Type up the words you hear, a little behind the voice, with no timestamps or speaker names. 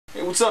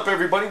What's up,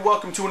 everybody?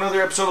 Welcome to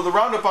another episode of the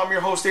Roundup. I'm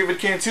your host, David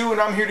Cantu, and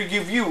I'm here to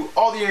give you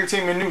all the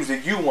entertainment news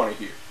that you want to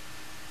hear.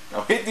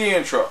 Now hit the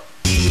intro.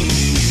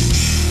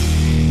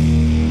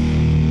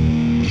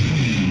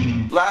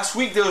 Last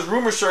week, there was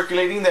rumors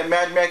circulating that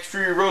Mad Max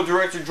Fury Road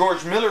director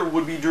George Miller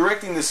would be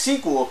directing the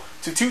sequel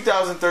to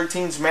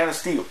 2013's Man of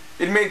Steel.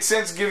 It made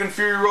sense given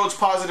Fury Road's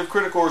positive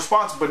critical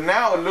response, but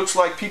now it looks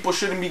like people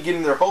shouldn't be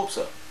getting their hopes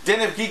up.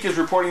 Den of Geek is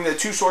reporting that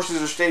two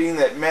sources are stating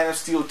that Man of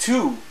Steel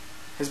 2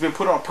 has been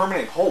put on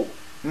permanent hold.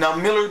 Now,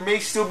 Miller may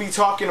still be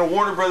talking to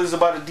Warner Brothers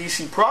about a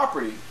DC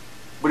property,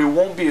 but it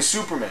won't be a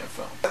Superman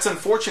film. That's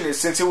unfortunate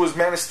since it was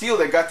Man of Steel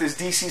that got this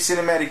DC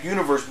Cinematic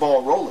Universe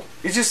ball rolling.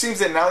 It just seems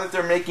that now that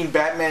they're making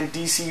Batman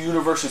DC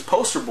Universe's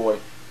poster boy,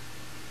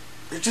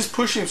 they're just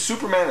pushing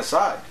Superman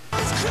aside.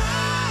 I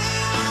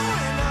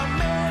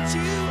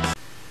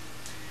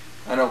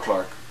know,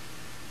 Clark.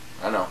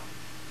 I know.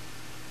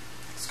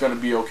 It's gonna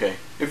be okay.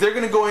 If they're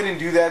gonna go ahead and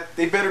do that,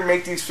 they better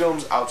make these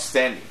films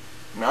outstanding.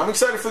 I mean, I'm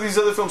excited for these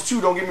other films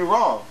too, don't get me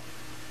wrong.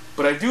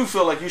 But I do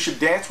feel like you should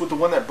dance with the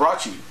one that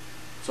brought you,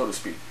 so to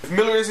speak. If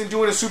Miller isn't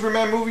doing a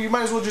Superman movie, you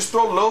might as well just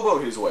throw Lobo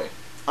his way.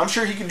 I'm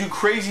sure he can do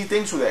crazy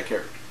things with that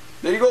character.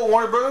 There you go,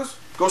 Warner Brothers.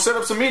 Go set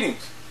up some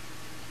meetings.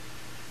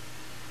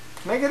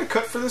 Can I get a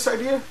cut for this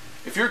idea?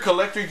 If you're a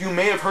collector, you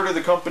may have heard of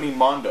the company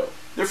Mondo.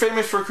 They're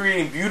famous for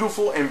creating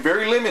beautiful and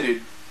very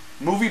limited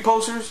movie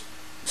posters,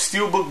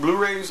 steelbook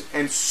Blu-rays,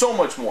 and so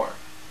much more.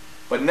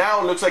 But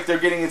now it looks like they're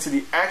getting into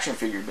the action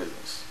figure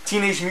business.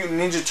 Teenage Mutant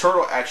Ninja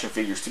Turtle action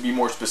figures, to be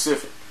more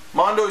specific.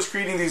 Mondo is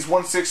creating these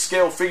 1/6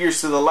 scale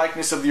figures to the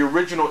likeness of the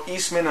original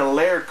Eastman and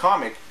Laird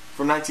comic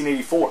from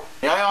 1984.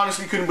 And I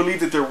honestly couldn't believe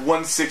that they're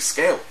 1/6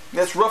 scale.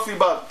 That's roughly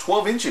about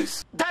 12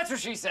 inches. That's what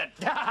she said.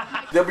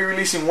 They'll be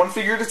releasing one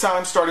figure at a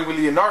time, starting with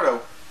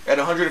Leonardo at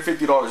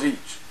 $150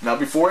 each. Now,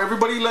 before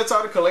everybody lets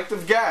out a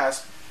collective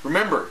gasp,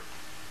 remember,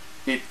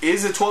 it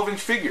is a 12-inch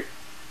figure.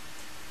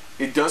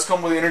 It does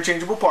come with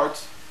interchangeable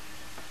parts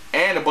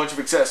and a bunch of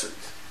accessories.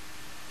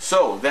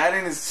 So that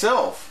in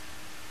itself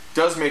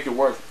does make it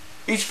worth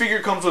it. Each figure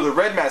comes with a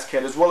red mask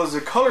head as well as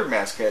a colored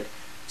mask head,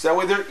 so that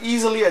way they're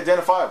easily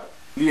identifiable.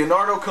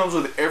 Leonardo comes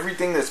with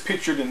everything that's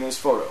pictured in this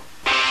photo.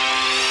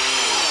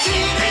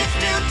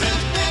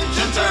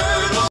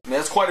 And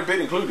that's quite a bit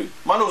included.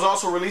 Mondo is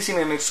also releasing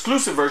an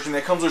exclusive version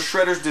that comes with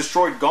Shredder's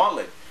Destroyed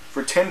Gauntlet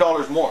for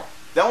 $10 more.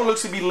 That one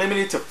looks to be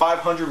limited to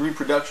 500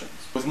 reproductions.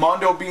 With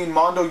Mondo being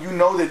Mondo, you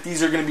know that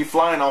these are going to be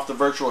flying off the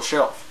virtual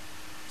shelf.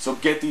 So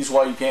get these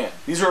while you can.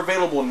 These are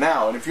available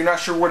now, and if you're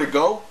not sure where to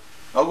go,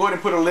 I'll go ahead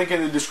and put a link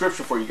in the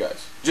description for you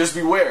guys. Just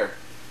beware,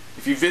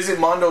 if you visit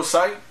Mondo's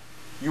site,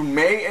 you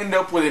may end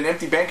up with an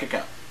empty bank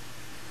account.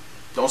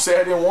 Don't say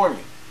I didn't warn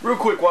you. Real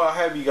quick, while I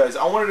have you guys,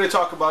 I wanted to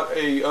talk about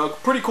a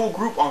pretty cool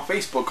group on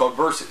Facebook called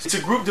Versus. It's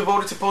a group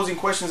devoted to posing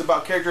questions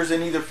about characters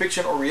in either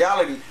fiction or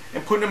reality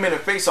and putting them in a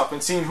face-off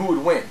and seeing who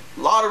would win.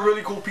 A lot of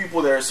really cool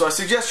people there, so I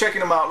suggest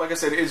checking them out. Like I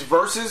said, it's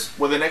Versus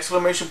with an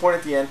exclamation point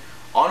at the end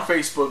on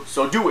Facebook,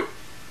 so do it.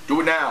 Do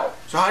it now.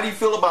 So how do you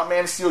feel about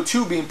Man of Steel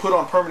 2 being put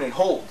on permanent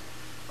hold?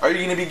 Are you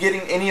going to be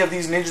getting any of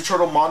these Ninja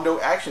Turtle Mondo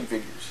action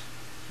figures?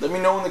 Let me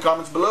know in the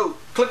comments below.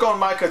 Click on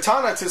my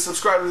katana to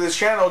subscribe to this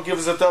channel. Give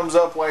us a thumbs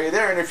up while you're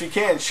there. And if you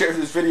can, share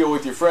this video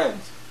with your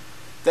friends.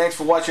 Thanks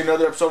for watching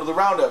another episode of The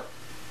Roundup.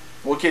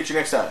 We'll catch you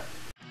next time.